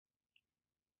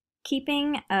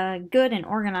Keeping a good and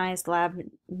organized lab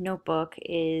notebook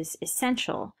is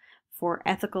essential for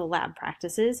ethical lab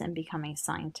practices and becoming a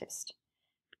scientist.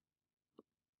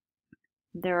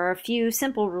 There are a few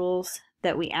simple rules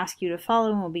that we ask you to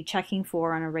follow and we'll be checking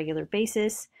for on a regular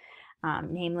basis,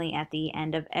 namely at the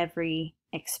end of every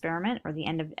experiment or the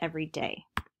end of every day.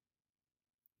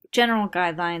 General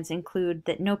guidelines include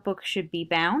that notebooks should be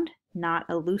bound, not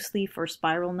a loose leaf or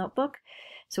spiral notebook.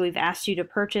 So we've asked you to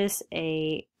purchase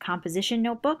a composition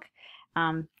notebook,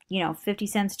 50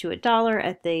 cents to $1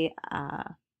 at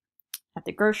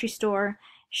the grocery store.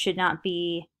 Should not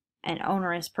be an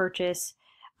onerous purchase.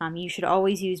 You should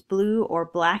always use blue or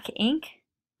black ink.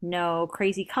 No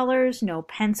crazy colors, no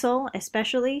pencil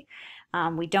especially.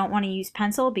 We don't want to use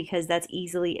pencil because that's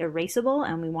easily erasable,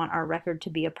 and we want our record to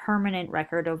be a permanent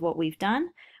record of what we've done,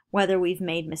 whether we've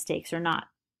made mistakes or not.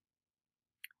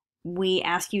 We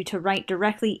ask you to write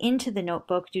directly into the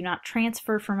notebook. Do not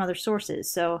transfer from other sources.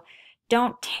 So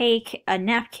don't take a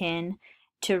napkin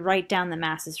to write down the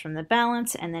masses from the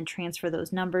balance and then transfer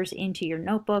those numbers into your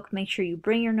notebook. Make sure you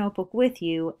bring your notebook with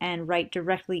you and write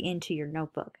directly into your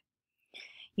notebook.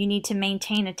 You need to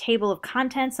maintain a table of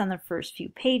contents on the first few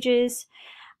pages.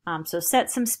 So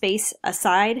set some space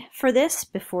aside for this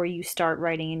before you start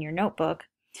writing in your notebook.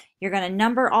 You're going to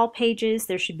number all pages.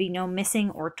 There should be no missing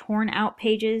or torn out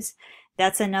pages.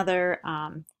 That's another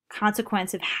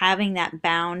consequence of having that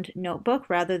bound notebook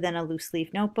rather than a loose leaf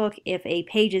notebook. If a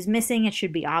page is missing, it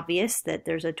should be obvious that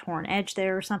there's a torn edge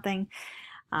there or something.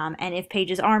 And if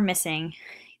pages are missing,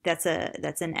 that's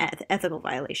an ethical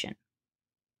violation.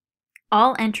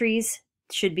 All entries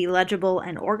should be legible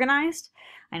and organized.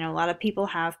 I know a lot of people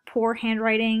have poor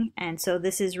handwriting, and so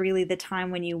this is really the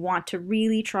time when you want to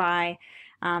really try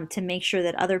to make sure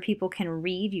that other people can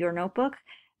read your notebook.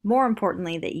 More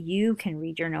importantly, that you can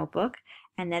read your notebook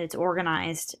and that it's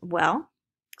organized well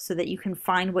so that you can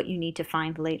find what you need to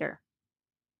find later.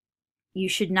 You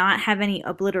should not have any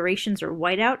obliterations or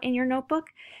whiteout in your notebook.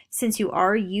 Since you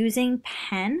are using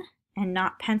pen and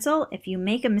not pencil, if you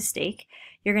make a mistake,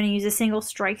 you're going to use a single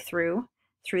strike through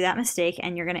that mistake,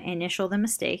 and you're going to initial the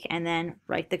mistake and then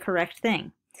write the correct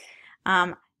thing.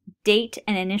 Date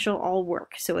and initial all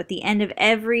work. So at the end of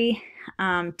every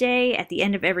day, at the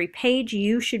end of every page,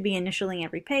 you should be initialing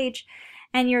every page,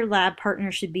 and your lab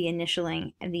partner should be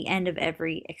initialing at the end of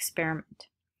every experiment.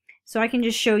 So I can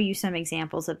just show you some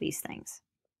examples of these things.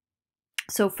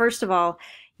 So first of all,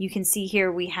 you can see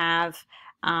here we have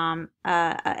an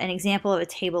example of a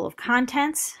table of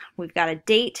contents. We've got a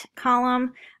date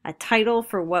column, a title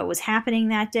for what was happening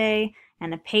that day,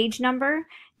 and a page number.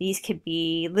 These could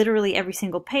be literally every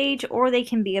single page, or they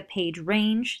can be a page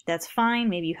range. That's fine.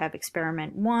 Maybe you have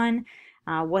experiment 1,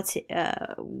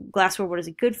 glassware, what is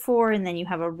it good for? And then you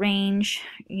have a range,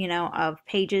 of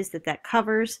pages that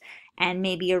covers, and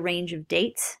maybe a range of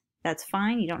dates. That's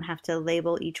fine. You don't have to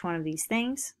label each one of these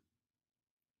things.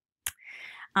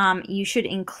 You should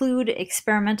include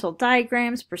experimental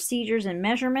diagrams, procedures, and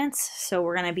measurements. So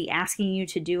we're going to be asking you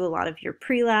to do a lot of your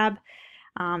pre-lab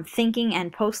thinking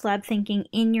and post-lab thinking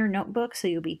in your notebook. So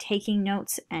you'll be taking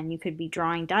notes and you could be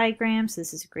drawing diagrams.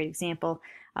 This is a great example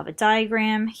of a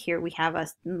diagram. Here we have a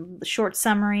short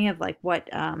summary of like what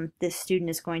this student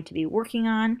is going to be working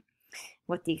on,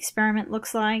 what the experiment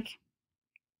looks like.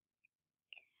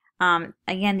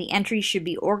 Again, the entries should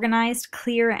be organized,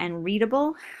 clear, and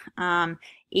readable.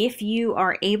 If you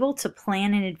are able to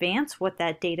plan in advance what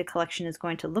that data collection is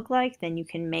going to look like, then you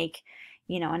can make,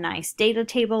 a nice data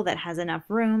table that has enough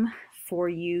room for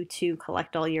you to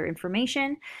collect all your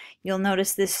information. You'll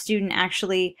notice this student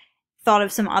actually thought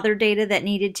of some other data that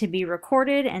needed to be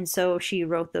recorded, and so she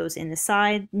wrote those in the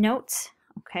side notes.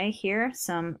 Okay, here,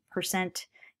 some percent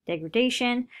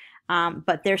degradation,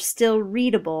 but they're still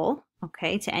readable,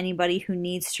 okay, to anybody who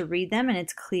needs to read them, and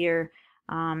it's clear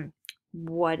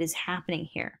what is happening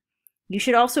here. You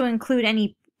should also include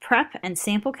any prep and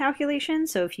sample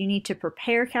calculations. So if you need to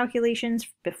prepare calculations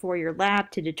before your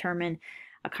lab to determine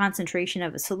a concentration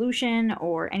of a solution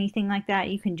or anything like that,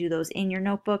 you can do those in your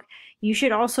notebook. You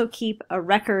should also keep a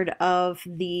record of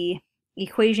the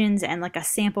equations and like a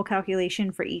sample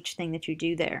calculation for each thing that you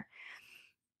do there.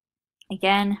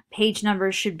 Again, page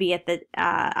numbers should be at the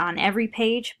on every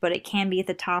page, but it can be at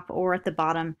the top or at the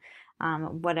bottom,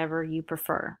 whatever you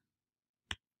prefer.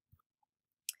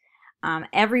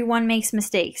 Everyone makes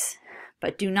mistakes,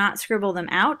 but do not scribble them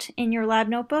out in your lab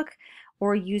notebook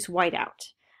or use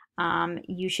whiteout.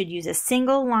 You should use a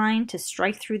single line to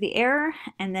strike through the error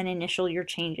and then initial your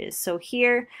changes. So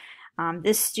here,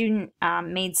 this student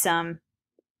made some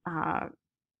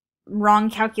wrong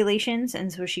calculations,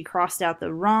 and so she crossed out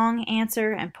the wrong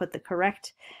answer and put the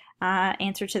correct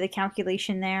answer to the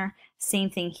calculation there. Same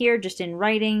thing here, just in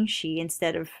writing. She,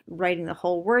 instead of writing the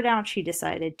whole word out, she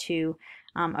decided to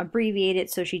abbreviate it,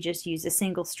 so she just used a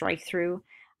single strike through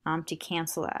to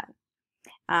cancel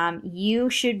that. You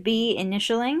should be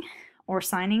initialing or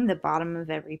signing the bottom of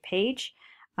every page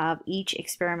of each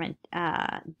experiment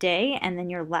day, and then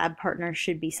your lab partner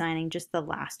should be signing just the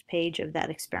last page of that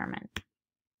experiment.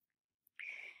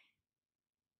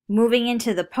 Moving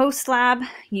into the post-lab,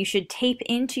 you should tape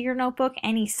into your notebook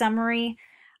any summary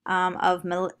of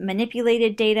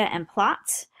manipulated data and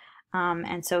plots.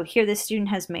 And so here the student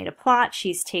has made a plot,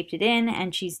 she's taped it in,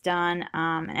 and she's done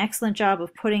an excellent job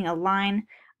of putting a line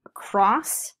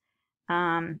across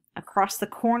the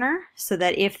corner, so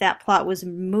that if that plot was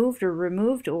moved or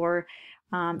removed or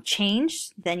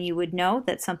changed, then you would know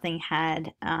that something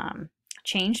had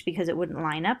changed because it wouldn't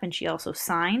line up. And she also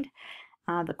signed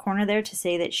the corner there to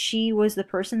say that she was the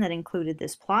person that included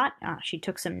this plot. She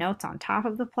took some notes on top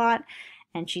of the plot,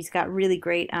 and she's got really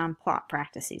great plot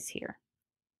practices here.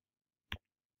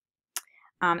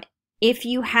 If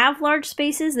you have large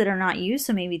spaces that are not used,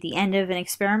 so maybe at the end of an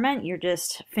experiment, you're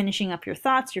just finishing up your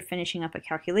thoughts, you're finishing up a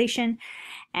calculation,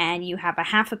 and you have a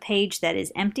half a page that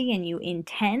is empty and you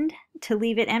intend to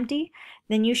leave it empty,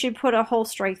 then you should put a whole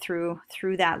strike through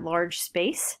that large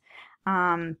space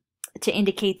to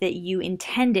indicate that you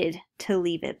intended to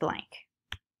leave it blank.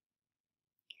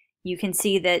 You can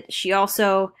see that she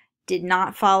also did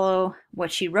not follow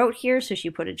what she wrote here, so she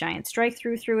put a giant strike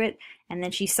through it, and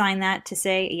then she signed that to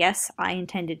say, yes, I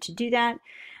intended to do that.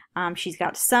 She's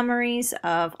got summaries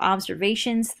of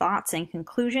observations, thoughts, and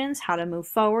conclusions, how to move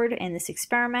forward in this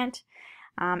experiment.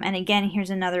 And again, here's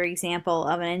another example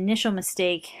of an initial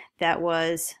mistake that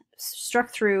was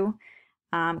struck through,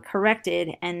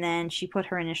 corrected, and then she put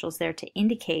her initials there to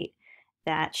indicate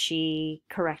that she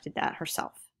corrected that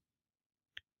herself.